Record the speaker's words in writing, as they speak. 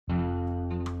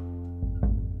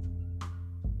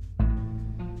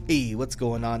Hey, what's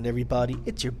going on, everybody?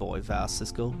 It's your boy Val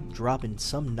Cisco, dropping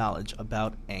some knowledge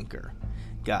about Anchor.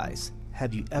 Guys,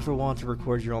 have you ever wanted to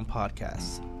record your own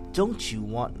podcast? Don't you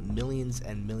want millions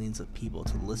and millions of people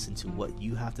to listen to what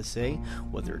you have to say?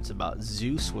 Whether it's about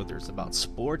Zeus, whether it's about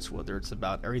sports, whether it's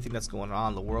about everything that's going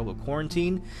on in the world with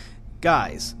quarantine?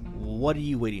 Guys, what are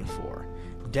you waiting for?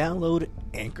 Download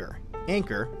Anchor.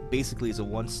 Anchor basically is a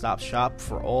one-stop shop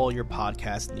for all your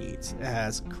podcast needs. It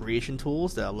has creation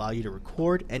tools that allow you to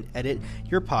record and edit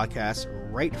your podcast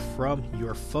right from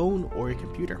your phone or your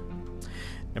computer.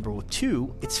 Number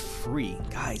 2, it's free.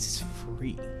 Guys, it's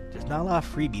free. There's not a lot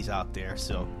of freebies out there,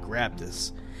 so grab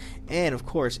this. And of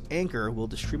course, Anchor will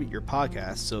distribute your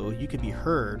podcast so you can be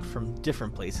heard from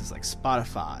different places like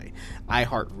Spotify,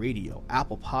 iHeartRadio,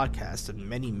 Apple Podcasts, and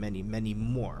many, many, many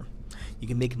more. You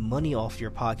can make money off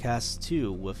your podcast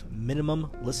too with minimum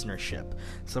listenership.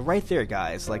 So right there,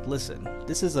 guys, listen,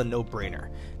 this is a no-brainer.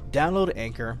 Download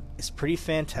Anchor. It's pretty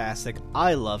fantastic.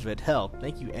 I love it. Hell,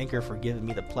 thank you, Anchor, for giving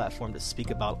me the platform to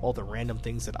speak about all the random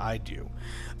things that I do.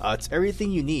 It's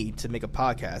everything you need to make a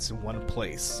podcast in one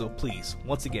place. So please,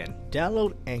 once again,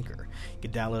 download Anchor. You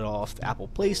can download it off the Apple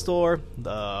Play Store,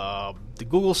 the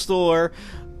Google Store.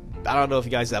 I don't know if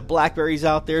you guys have Blackberries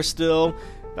out there still.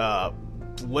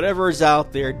 Whatever is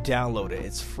out there, download it.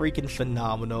 It's freaking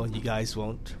phenomenal. You guys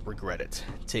won't regret it.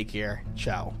 Take care.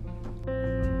 Ciao.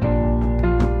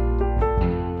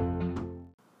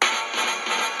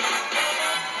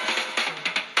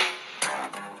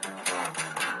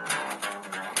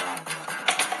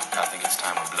 I think it's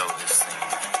time to blow this scene.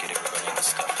 Get everybody in the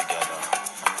stuff together.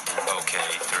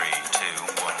 Okay, 3,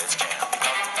 2, 1, let's jam.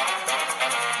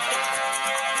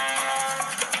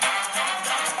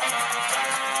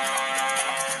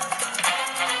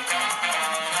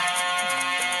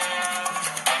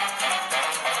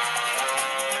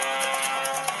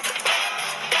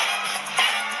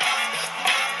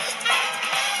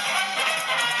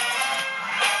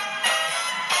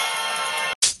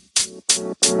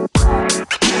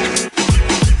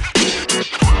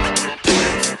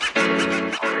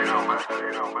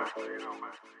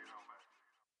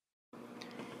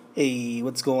 Hey,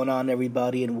 what's going on,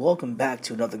 everybody, and welcome back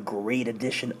to another great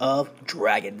edition of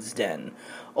Dragon's Den.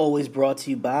 Always brought to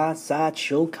you by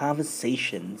Sideshow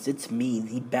Conversations. It's me,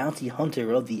 the bounty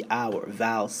hunter of the hour,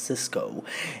 Val Cisco.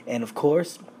 And of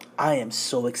course, I am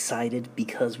so excited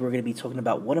because we're going to be talking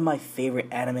about one of my favorite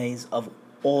animes of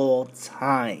all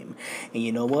time. And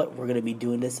you know what? We're going to be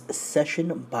doing this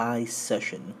session by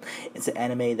session. It's an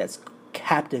anime that's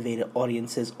captivated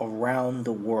audiences around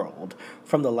the world,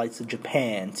 from the likes of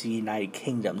Japan to the United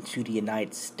Kingdom to the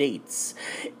United States.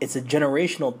 It's a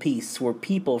generational piece where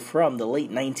people from the late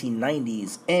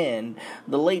 1990s and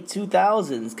the late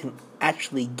 2000s can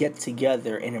actually get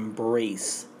together and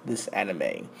embrace this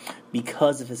anime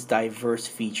because of its diverse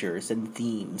features and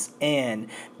themes, and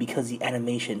because the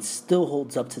animation still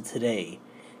holds up to today.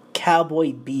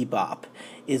 Cowboy Bebop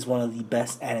is one of the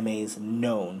best animes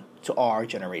known to our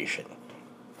generation.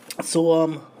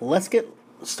 So, let's get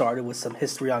started with some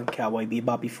history on Cowboy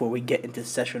Bebop before we get into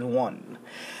session 1.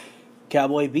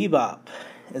 Cowboy Bebop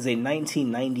is a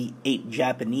 1998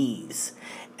 Japanese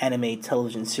anime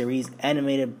television series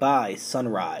animated by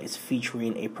Sunrise,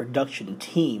 featuring a production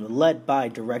team led by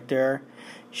director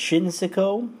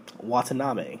Shinseiko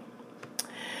Watanabe.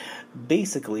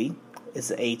 Basically,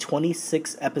 it's a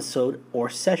 26 episode or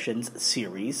sessions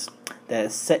series that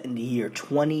is set in the year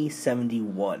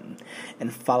 2071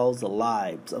 and follows the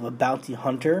lives of a bounty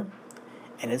hunter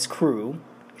and his crew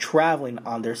traveling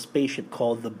on their spaceship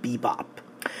called the Bebop.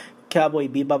 Cowboy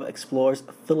Bebop explores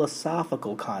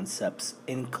philosophical concepts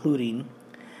including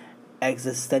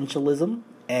existentialism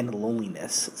and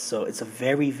loneliness. So it's a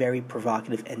very, very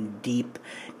provocative and deep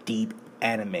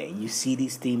anime. You see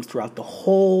these themes throughout the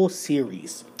whole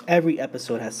series. Every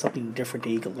episode has something different that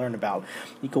you can learn about.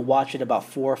 You can watch it about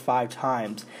 4 or 5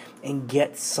 times and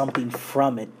get something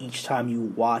from it each time you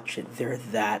watch it. They're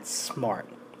that smart.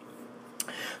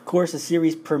 Of course, the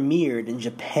series premiered in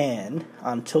Japan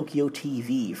on Tokyo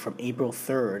TV from April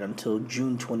 3rd until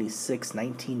June 26,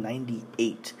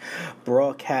 1998,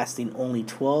 broadcasting only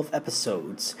 12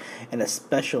 episodes and a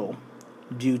special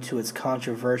due to its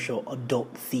controversial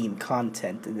adult-themed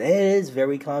content. And it is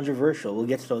very controversial. We'll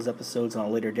get to those episodes on a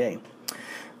later day.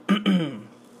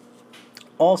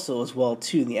 Also, as well,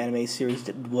 too, the anime series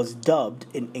was dubbed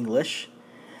in English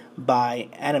by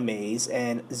Animes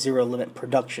and Zero Limit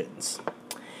Productions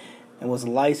and was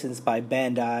licensed by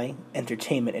Bandai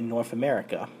Entertainment in North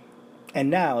America, and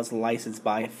now is licensed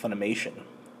by Funimation.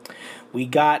 We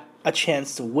got a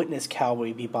chance to witness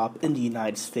Cowboy Bebop in the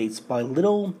United States by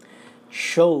little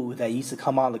show that used to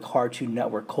come on the Cartoon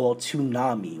Network called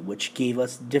Toonami, which gave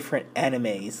us different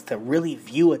animes to really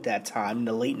view at that time in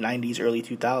the late 90s, early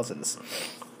 2000s.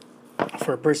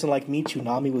 For a person like me,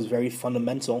 Toonami was very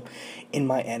fundamental in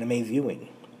my anime viewing.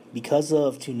 Because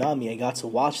of Toonami, I got to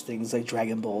watch things like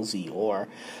Dragon Ball Z or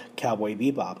Cowboy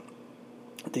Bebop.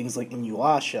 Things like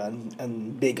Inuyasha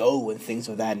and Big O and things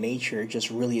of that nature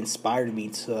just really inspired me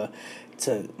to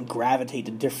gravitate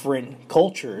to different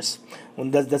cultures. When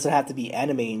it doesn't have to be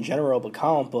anime in general, but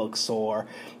comic books or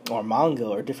manga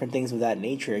or different things of that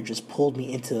nature. It just pulled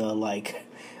me into, like,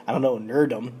 I don't know,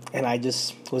 nerdom, and I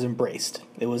just was embraced.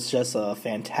 It was just a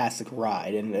fantastic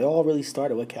ride, and it all really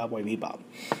started with Cowboy Bebop.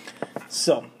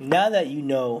 So, now that you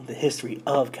know the history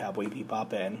of Cowboy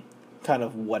Bebop and kind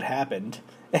of what happened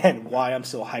and why I'm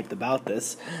so hyped about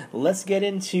this, let's get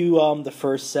into the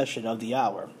first session of the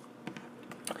hour.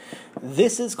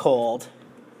 This is called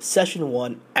Session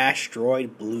 1,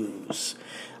 Asteroid Blues.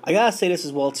 I gotta say this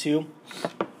as well, too.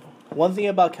 One thing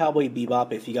about Cowboy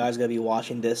Bebop, if you guys are gonna be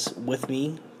watching this with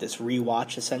me, this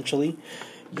rewatch essentially,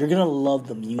 you're gonna love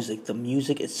the music. The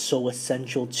music is so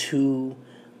essential to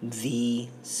the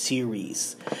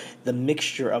series. The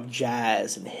mixture of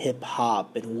jazz and hip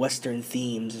hop and western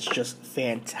themes is just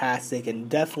fantastic, and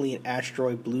definitely in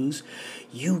Asteroid Blues,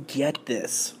 you get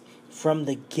this from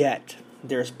the get.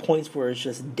 There's points where it's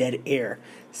just dead air,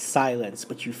 silence,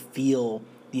 but you feel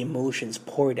the emotions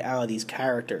poured out of these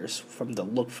characters from the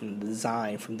look, from the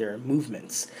design, from their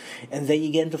movements. And then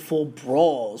you get into full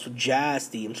brawls with jazz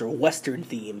themes or western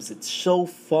themes. It's so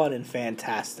fun and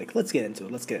fantastic. Let's get into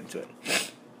it.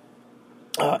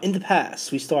 In the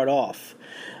past, we start off,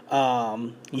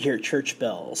 you hear church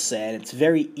bells, and it's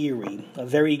very eerie, a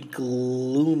very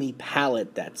gloomy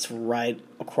palette that's right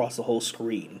across the whole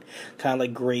screen, kind of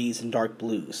like grays and dark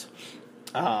blues.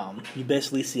 You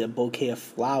basically see a bouquet of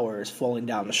flowers falling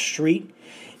down the street,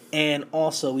 and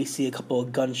also we see a couple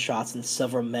of gunshots and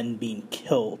several men being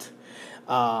killed.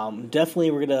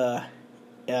 Definitely we're gonna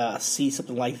see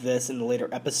something like this in the later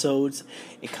episodes.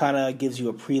 It kind of gives you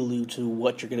a prelude to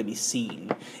what you're going to be seeing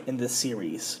in this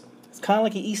series. It's kind of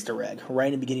like an Easter egg right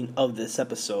in the beginning of this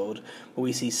episode, where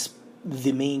we see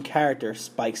the main character,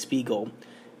 Spike Spiegel,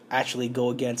 actually go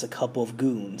against a couple of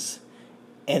goons,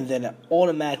 and then it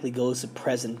automatically goes to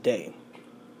present day.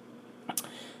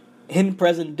 In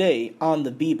present day, on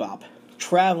the Bebop,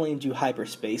 traveling to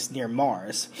hyperspace near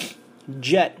Mars,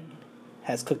 Jet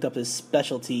has cooked up his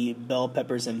specialty bell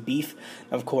peppers and beef.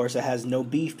 Of course, it has no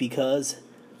beef because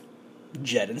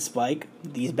Jet and Spike,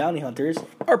 these bounty hunters,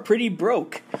 are pretty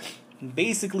broke.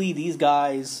 Basically, these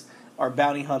guys are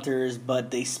bounty hunters,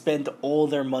 but they spend all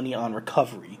their money on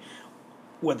recovery.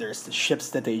 Whether it's the ships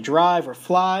that they drive or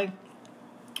fly,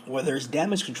 whether it's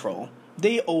damage control,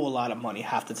 they owe a lot of money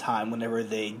half the time whenever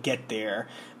they get their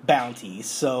bounties.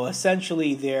 So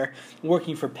essentially they're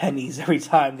working for pennies every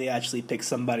time they actually pick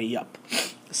somebody up.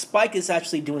 Spike is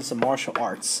actually doing some martial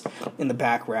arts in the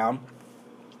background.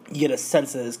 You get a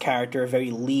sense of his character,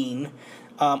 very lean,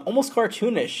 almost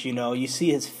cartoonish, you know. You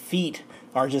see his feet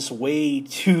are just way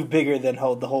too bigger than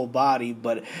the whole body,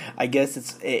 but I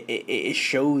guess it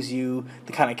shows you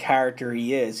the kind of character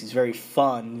he is. He's very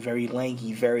fun, very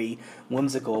lanky, very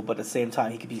whimsical, but at the same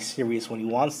time he can be serious when he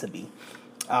wants to be.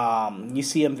 You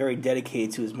see him very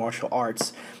dedicated to his martial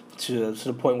arts to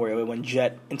the point where when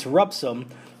Jet interrupts him,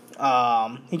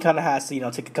 he kind of has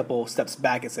to take a couple of steps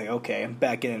back and say, okay, I'm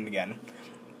back in it again.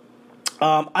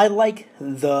 I like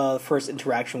the first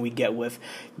interaction we get with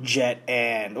Jet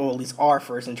or at least our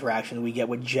first interaction we get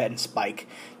with Jet and Spike.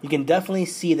 You can definitely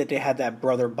see that they have that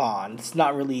brother bond. It's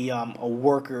not really a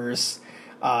workers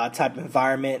type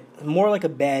environment, more like a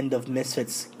band of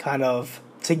misfits kind of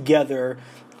together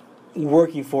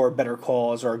working for a better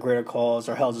cause or a greater cause,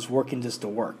 or hell, just working just to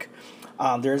work.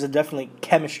 There's a definitely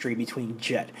chemistry between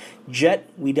Jet. Jet,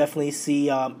 we definitely see,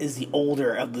 is the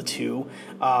older of the two.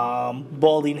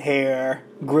 Balding hair,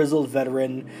 grizzled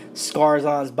veteran, scars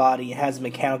on his body, has a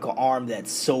mechanical arm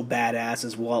that's so badass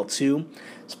as well, too.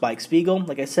 Spike Spiegel,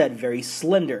 like I said, very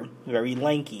slender, very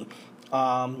lanky.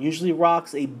 Usually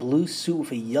rocks a blue suit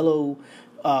with a yellow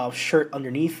shirt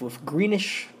underneath with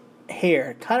greenish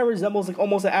hair. Kind of resembles like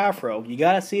almost an afro. You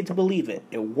gotta see it to believe it.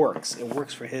 It works. It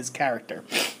works for his character.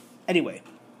 Anyway,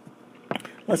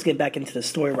 let's get back into the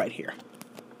story right here.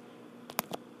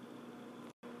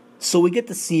 So we get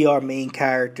to see our main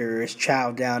characters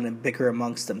chow down and bicker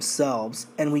amongst themselves,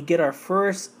 and we get our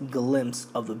first glimpse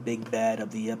of the big bad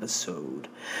of the episode,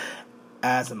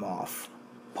 Asimov.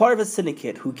 Part of a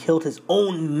syndicate who killed his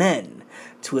own men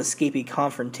to escape a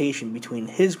confrontation between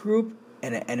his group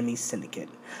and an enemy syndicate.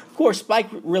 Of course, Spike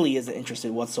really isn't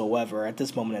interested whatsoever at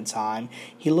this moment in time.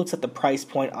 He looks at the price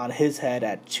point on his head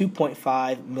at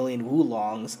 2.5 million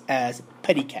wulongs as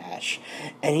petty cash,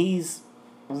 and he's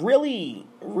really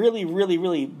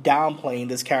downplaying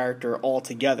this character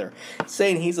altogether,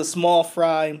 saying he's a small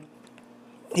fry.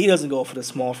 He doesn't go for the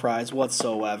small fries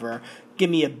whatsoever. Give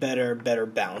me a better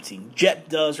bounty. Jet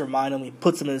does remind him, he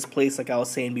puts him in his place, like I was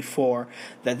saying before,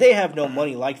 that they have no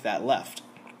money like that left.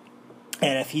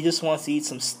 And if he just wants to eat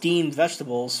some steamed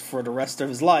vegetables for the rest of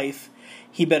his life,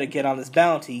 he better get on this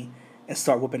bounty and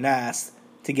start whooping ass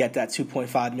to get that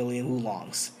 2.5 million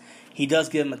wulongs. He does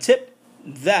give him a tip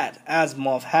that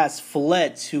Asimov has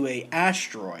fled to a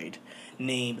asteroid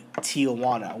named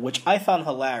Tijuana, which I found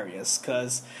hilarious,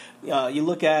 because you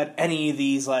look at any of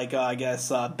these,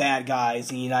 bad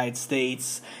guys in the United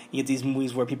States, you get these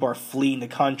movies where people are fleeing the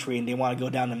country and they want to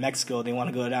go down to Mexico, they want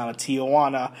to go down to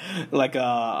Tijuana, like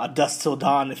a dusk till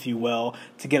dawn, if you will,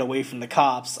 to get away from the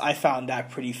cops. I found that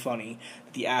pretty funny.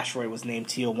 The asteroid was named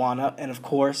Tijuana, and of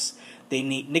course, they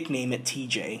nickname it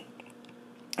TJ.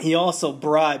 He also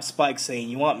bribed Spike, saying,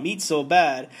 "You want meat so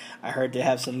bad? I heard they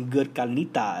have some good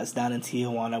carnitas down in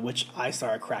Tijuana," which I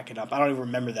started cracking up. I don't even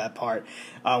remember that part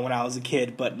when I was a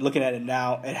kid, but looking at it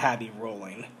now, it had me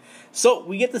rolling. So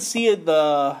we get to see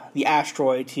the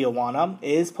asteroid Tijuana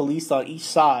is policed on each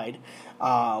side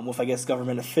with, I guess,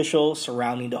 government officials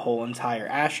surrounding the whole entire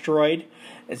asteroid.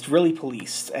 It's really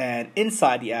policed, and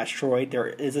inside the asteroid there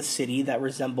is a city that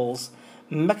resembles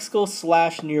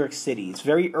Mexico/New York City. It's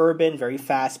very urban, very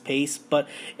fast paced, but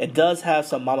it does have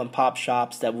some mom and pop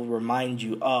shops that will remind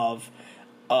you of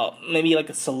maybe like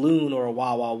a saloon or a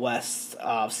Wild Wild West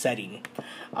setting.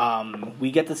 We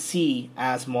get to see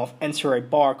Asimov enter a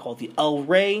bar called the El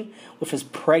Rey with his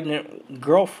pregnant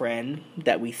girlfriend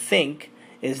that we think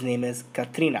his name is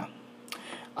Katrina.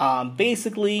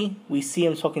 Basically, we see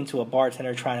him talking to a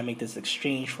bartender trying to make this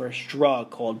exchange for his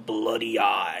drug called Bloody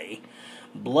Eye.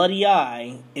 Bloody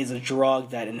Eye is a drug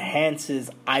that enhances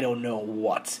I don't know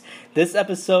what. This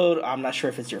episode, I'm not sure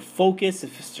if it's your focus,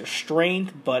 if it's your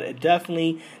strength, but it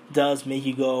definitely does make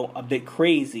you go a bit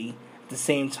crazy. At the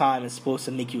same time, it's supposed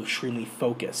to make you extremely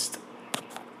focused.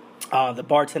 The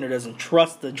bartender doesn't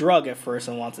trust the drug at first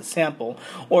and wants a sample,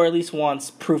 or at least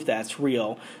wants proof that it's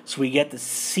real. So we get to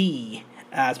see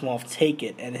Asimov take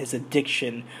it, and his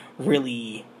addiction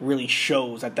really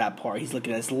shows at that part. He's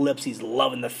looking at his lips, he's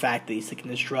loving the fact that he's taking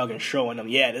this drug and showing them,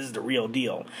 yeah, this is the real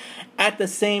deal. At the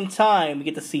same time, we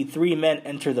get to see three men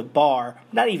enter the bar.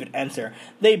 Not even enter,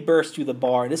 they burst through the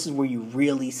bar. This is where you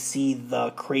really see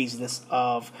the craziness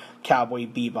of Cowboy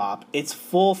Bebop. It's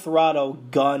full throttle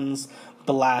guns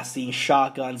blasting,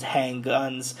 shotguns,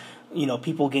 handguns,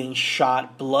 people getting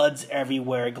shot, blood's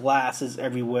everywhere, glasses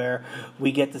everywhere.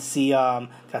 We get to see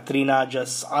Katrina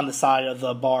just on the side of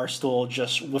the bar stool,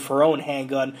 just with her own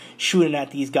handgun, shooting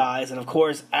at these guys. And of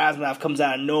course, Asimov comes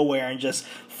out of nowhere and just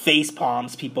face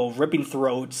palms people, ripping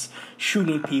throats,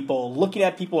 shooting people, looking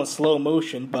at people in slow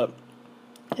motion. But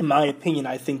in my opinion,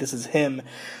 I think this is him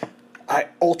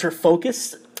ultra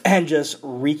focused and just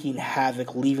wreaking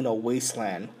havoc, leaving a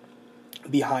wasteland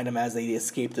behind him as they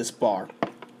escape this bar.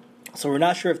 So we're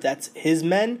not sure if that's his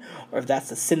men or if that's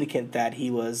the syndicate that he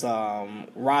was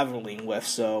rivaling with.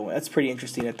 So that's pretty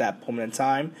interesting at that moment in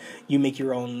time. You make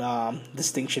your own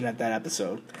distinction at that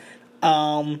episode.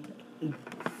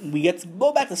 We get to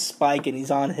go back to Spike, and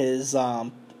he's on his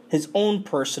own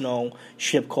personal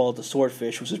ship called the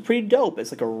Swordfish, which is pretty dope.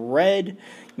 It's like a red,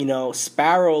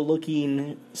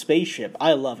 sparrow-looking spaceship.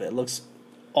 I love it. It looks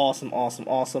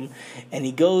awesome. And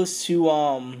he goes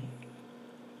to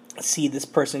see this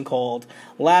person called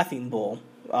Laughing Bull.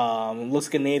 Looks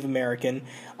like a Native American,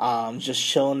 just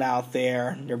chilling out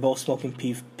there. They're both smoking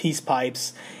peace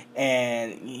pipes,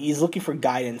 and he's looking for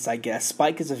guidance, I guess.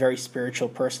 Spike is a very spiritual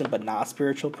person, but not a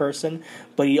spiritual person,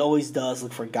 but he always does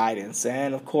look for guidance.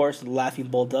 And of course, Laughing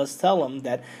Bull does tell him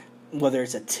that whether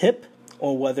it's a tip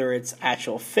or whether it's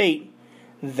actual fate,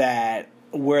 that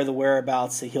where the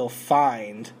whereabouts that he'll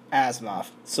find Asimov.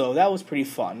 So that was pretty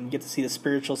fun. We get to see the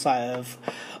spiritual side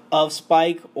of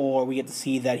Spike, or we get to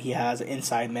see that he has an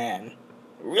inside man.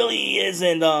 Really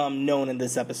isn't known in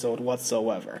this episode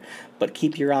whatsoever, but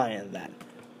keep your eye on that.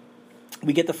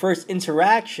 We get the first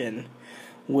interaction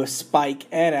with Spike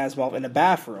and Asimov in the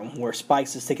bathroom, where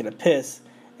Spike's just taking a piss,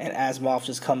 and Asimov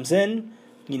just comes in.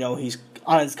 He's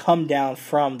on his come down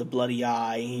from the Bloody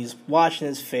Eye. He's washing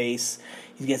his face.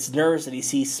 He gets nervous that he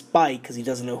sees Spike because he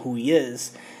doesn't know who he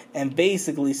is. And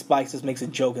basically, Spike just makes a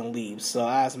joke and leaves. So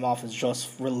Asimov is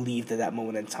just relieved at that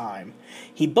moment in time.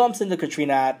 He bumps into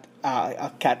Katrina,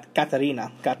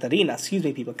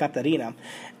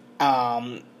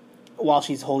 while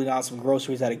she's holding on some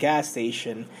groceries at a gas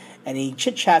station, and he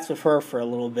chit-chats with her for a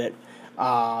little bit,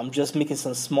 just making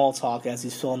some small talk as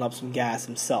he's filling up some gas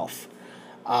himself.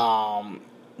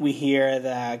 We hear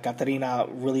that Katarina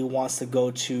really wants to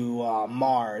go to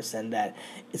Mars, and that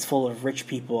it's full of rich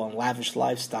people and lavish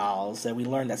lifestyles. And we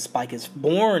learn that Spike is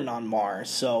born on Mars,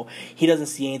 so he doesn't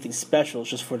see anything special. It's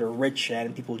just for the rich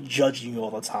and people judging you all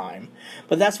the time.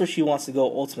 But that's where she wants to go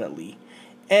ultimately.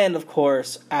 And, of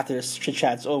course, after this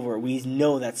chit-chat's over, we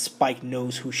know that Spike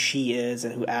knows who she is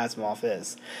and who Asimov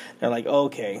is. They're like,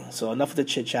 okay, so enough of the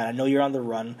chit-chat. I know you're on the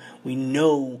run. We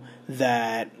know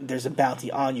that there's a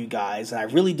bounty on you guys. And I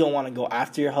really don't want to go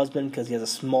after your husband because he has a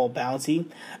small bounty,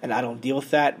 and I don't deal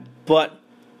with that. But,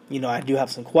 I do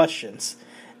have some questions.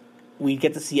 We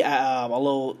get to see a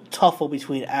little tuffle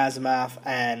between Asimov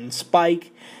and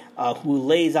Spike, who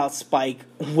lays out Spike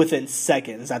within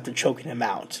seconds after choking him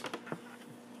out.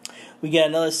 We get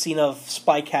another scene of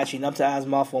Spike catching up to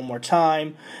Asimov one more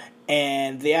time,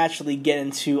 and they actually get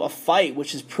into a fight,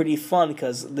 which is pretty fun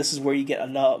because this is where you get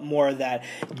more of that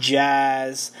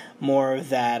jazz, more of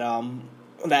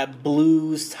that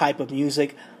blues type of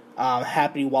music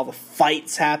happening while the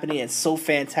fight's happening. It's so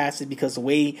fantastic because the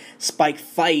way Spike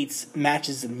fights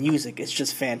matches the music. It's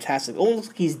just fantastic. It looks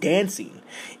like he's dancing.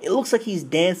 It looks like he's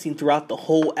dancing throughout the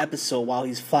whole episode while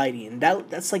he's fighting. And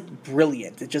that's like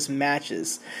brilliant. It just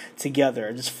matches together.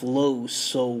 It just flows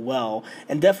so well.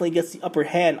 And definitely gets the upper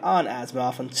hand on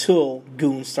Asimov until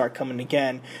goons start coming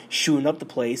again, shooting up the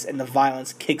place, and the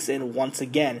violence kicks in once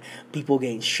again. People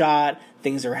getting shot.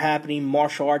 Things are happening.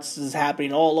 Martial arts is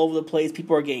happening all over the place.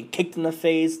 People are getting kicked in the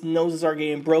face. Noses are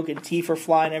getting broken. Teeth are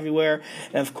flying everywhere.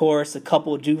 And, of course, the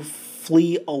couple do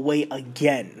flee away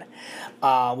again.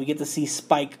 We get to see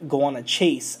Spike go on a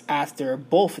chase after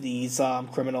both of these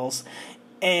criminals.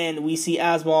 And we see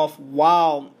Asimov,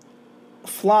 while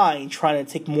flying, trying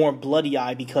to take more Bloody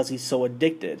Eye because he's so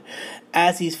addicted.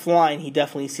 As he's flying, he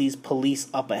definitely sees police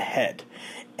up ahead.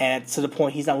 And to the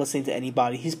point, he's not listening to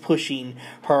anybody. He's pushing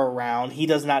her around. He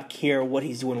does not care what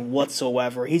he's doing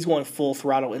whatsoever. He's going full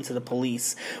throttle into the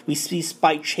police. We see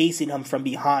Spike chasing him from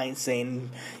behind,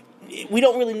 saying, we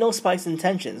don't really know Spike's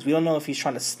intentions. We don't know if he's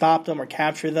trying to stop them or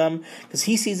capture them, because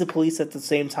he sees the police at the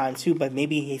same time too, but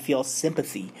maybe he feels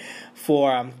sympathy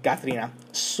for Katrina.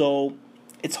 So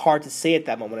it's hard to say at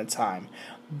that moment in time.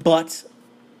 But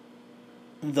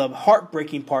the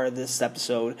heartbreaking part of this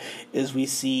episode is we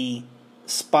see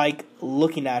Spike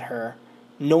looking at her,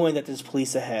 knowing that there's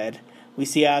police ahead. We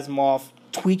see Asimov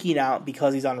tweaking out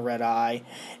because he's on red eye,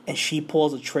 and she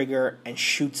pulls a trigger and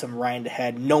shoots him right in the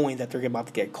head, knowing that they're about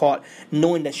to get caught,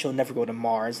 knowing that she'll never go to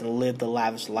Mars and live the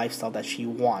lavish lifestyle that she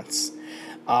wants.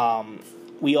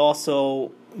 We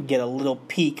also get a little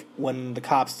peek when the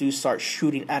cops do start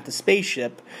shooting at the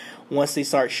spaceship. Once they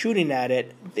start shooting at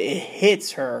it, it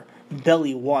hits her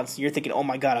belly once. You're thinking, oh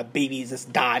my god, a baby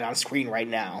just died on screen right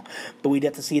now. But we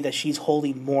get to see that she's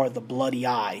holding more of the Bloody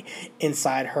Eye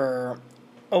inside her,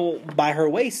 by her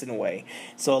waist in a way.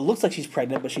 So it looks like she's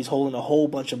pregnant, but she's holding a whole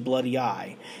bunch of Bloody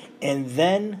Eye. And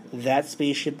then that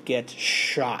spaceship gets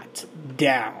shot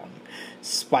down.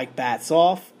 Spike bats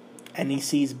off, and he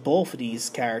sees both of these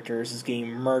characters as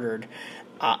getting murdered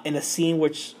in a scene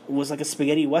which was like a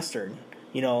spaghetti western.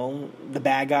 The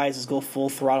bad guys just go full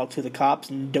throttle to the cops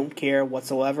and don't care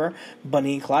whatsoever,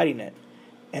 Bunny and Clyding it.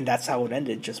 And that's how it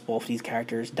ended, just both these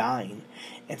characters dying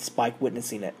and Spike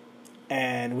witnessing it.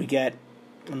 And we get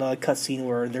another cutscene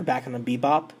where they're back on the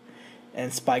Bebop,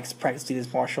 and Spike's practicing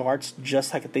his martial arts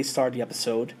just like they started the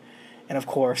episode. And of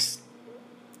course,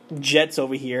 Jet's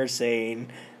over here saying,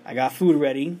 I got food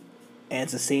ready. And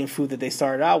it's the same food that they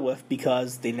started out with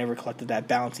because they never collected that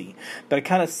bounty. But it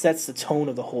kind of sets the tone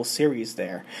of the whole series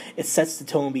there. It sets the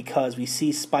tone because we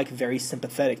see Spike very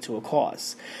sympathetic to a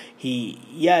cause.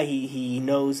 He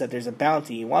knows that there's a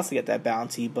bounty. He wants to get that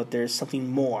bounty, but there's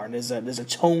something more. There's a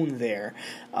tone there.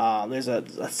 There's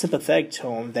a sympathetic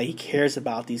tone that he cares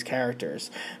about these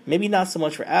characters. Maybe not so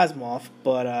much for Asimov,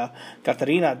 but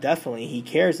Katarina definitely he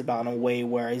cares about in a way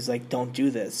where he's like, don't do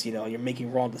this. You're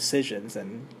making wrong decisions,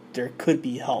 and there could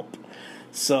be help.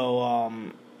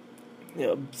 So,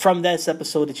 from this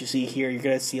episode that you see here, you're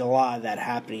going to see a lot of that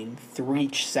happening through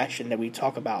each session that we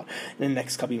talk about in the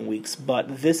next couple of weeks.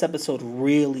 But this episode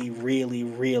really, really,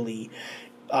 really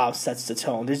sets the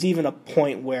tone. There's even a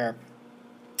point where,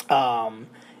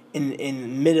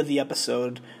 in mid of the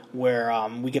episode, where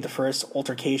we get the first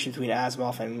altercation between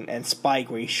Asimov and Spike,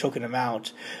 where he's choking him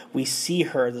out. We see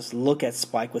her just look at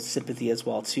Spike with sympathy as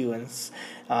well too, and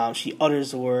she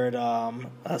utters the word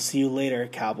 "see you later,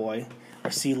 cowboy," or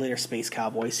see you later, Space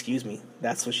Cowboy. Excuse me.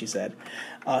 That's what she said.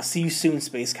 See you soon,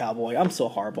 Space Cowboy. I'm so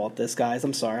horrible at this, guys.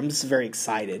 I'm sorry. I'm just very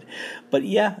excited. But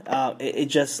yeah,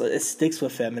 it sticks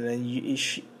with him, and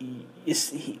then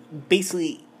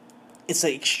basically it's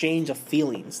an exchange of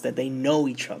feelings that they know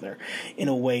each other in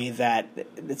a way that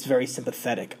it's very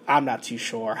sympathetic. I'm not too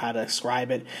sure how to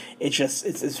describe it.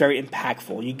 It's very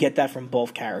impactful. You get that from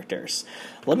both characters.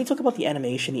 Let me talk about the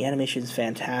animation. The animation is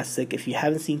fantastic. If you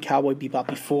haven't seen Cowboy Bebop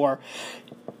before,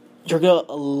 you're going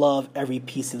to love every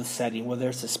piece of the setting, whether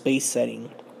it's a space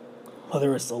setting,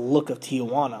 whether it's the look of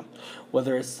Tijuana,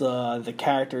 whether it's the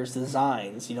characters'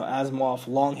 designs. Asimov,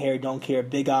 long hair, don't care,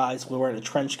 big eyes, wearing a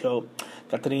trench coat.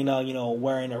 Katarina,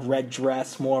 wearing a red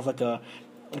dress, more of like a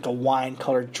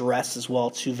wine-colored dress as well,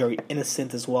 too. Very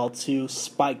innocent as well, too.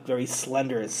 Spike, very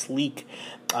slender and sleek.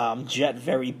 Jet,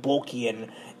 very bulky and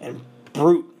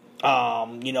brute.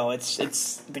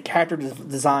 It's the character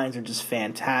designs are just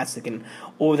fantastic, and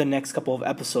over the next couple of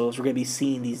episodes, we're going to be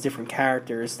seeing these different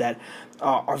characters that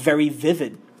are very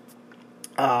vivid.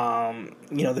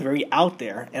 They're very out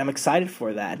there, and I'm excited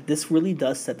for that. This really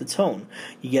does set the tone.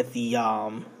 You get the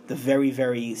very,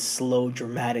 very slow,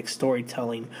 dramatic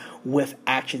storytelling with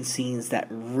action scenes that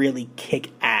really kick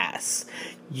ass.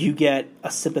 You get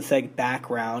a sympathetic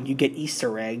background, you get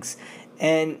Easter eggs,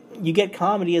 and you get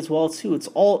comedy as well, too. It's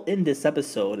all in this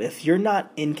episode. If you're not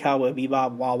in Cowboy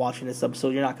Bebop while watching this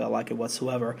episode, you're not going to like it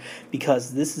whatsoever,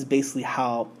 because this is basically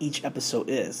how each episode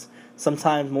is.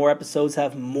 Sometimes more episodes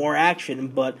have more action,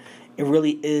 but it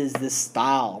really is this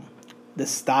style,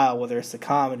 whether it's the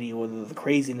comedy, or the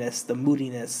craziness, the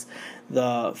moodiness,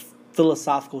 the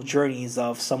philosophical journeys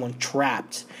of someone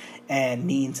trapped and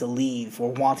needing to leave,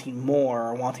 or wanting more,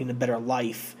 or wanting a better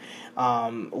life.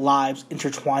 Lives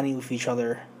intertwining with each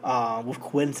other, with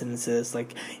coincidences,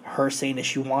 like her saying that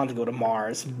she wanted to go to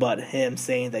Mars, but him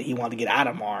saying that he wanted to get out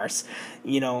of Mars.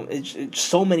 It's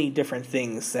so many different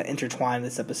things that intertwine in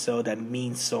this episode that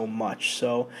mean so much.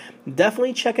 So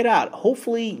definitely check it out.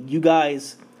 Hopefully you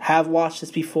guys have watched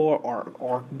this before,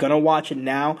 or gonna watch it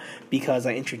now because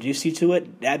I introduced you to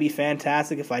it. That'd be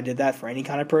fantastic if I did that for any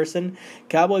kind of person.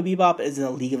 Cowboy Bebop is in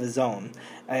a league of his own,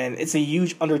 and it's a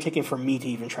huge undertaking for me to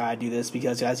even try to do this,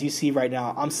 because as you see right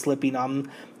now, I'm slipping,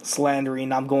 I'm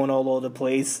slandering, I'm going all over the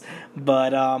place,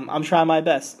 but I'm trying my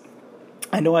best.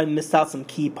 I know I missed out some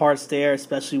key parts there,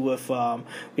 especially with, we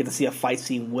get to see a fight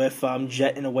scene with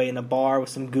Jet in a way in a bar with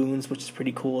some goons, which is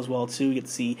pretty cool as well, too. You get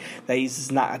to see that he's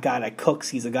just not a guy that cooks,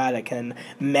 he's a guy that can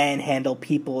manhandle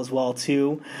people as well,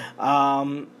 too.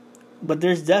 But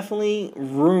there's definitely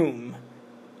room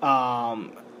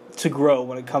to grow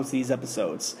when it comes to these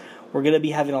episodes. We're going to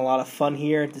be having a lot of fun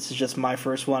here. This is just my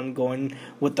first one, going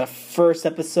with the first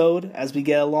episode. As we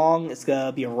get along, it's going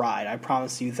to be a ride. I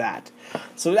promise you that.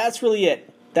 So that's really it.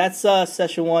 That's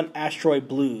Session 1, Asteroid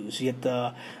Blues. You get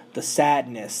the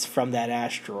sadness from that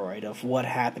asteroid, of what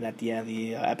happened at the end of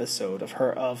the episode,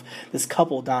 of this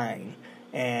couple dying,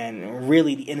 and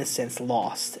really the innocence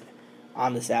lost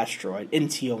on this asteroid in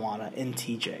Tijuana, in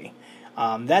TJ.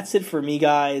 That's it for me,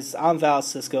 guys. I'm Val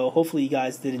Cisco. Hopefully you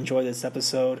guys did enjoy this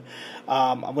episode.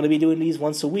 I'm going to be doing these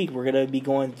once a week. We're going to be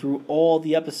going through all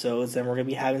the episodes, and we're going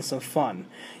to be having some fun.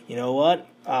 You know what?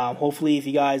 Hopefully if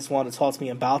you guys want to talk to me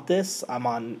about this, I'm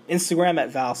on Instagram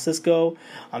at Val Cisco,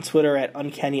 on Twitter at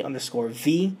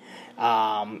uncanny_V.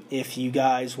 If you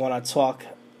guys want to talk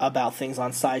about things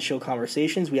on Sideshow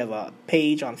Conversations, we have a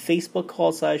page on Facebook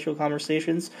called Sideshow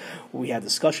Conversations, where we have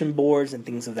discussion boards and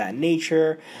things of that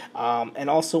nature, and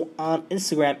also on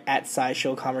Instagram at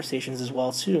Sideshow Conversations as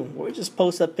well too, where we just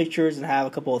post up pictures and have a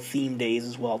couple of theme days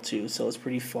as well too, so it's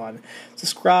pretty fun.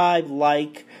 Subscribe,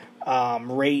 like,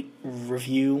 rate,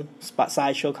 review.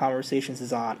 Sideshow Conversations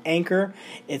is on Anchor,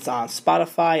 it's on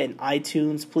Spotify and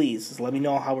iTunes. Please just let me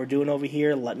know how we're doing over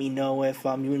here. Let me know if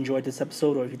you enjoyed this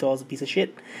episode, or if you thought it was a piece of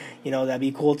shit. That'd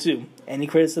be cool too. Any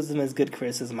criticism is good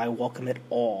criticism. I welcome it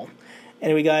all.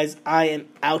 Anyway, guys, I am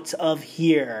out of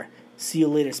here. See you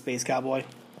later, Space Cowboy.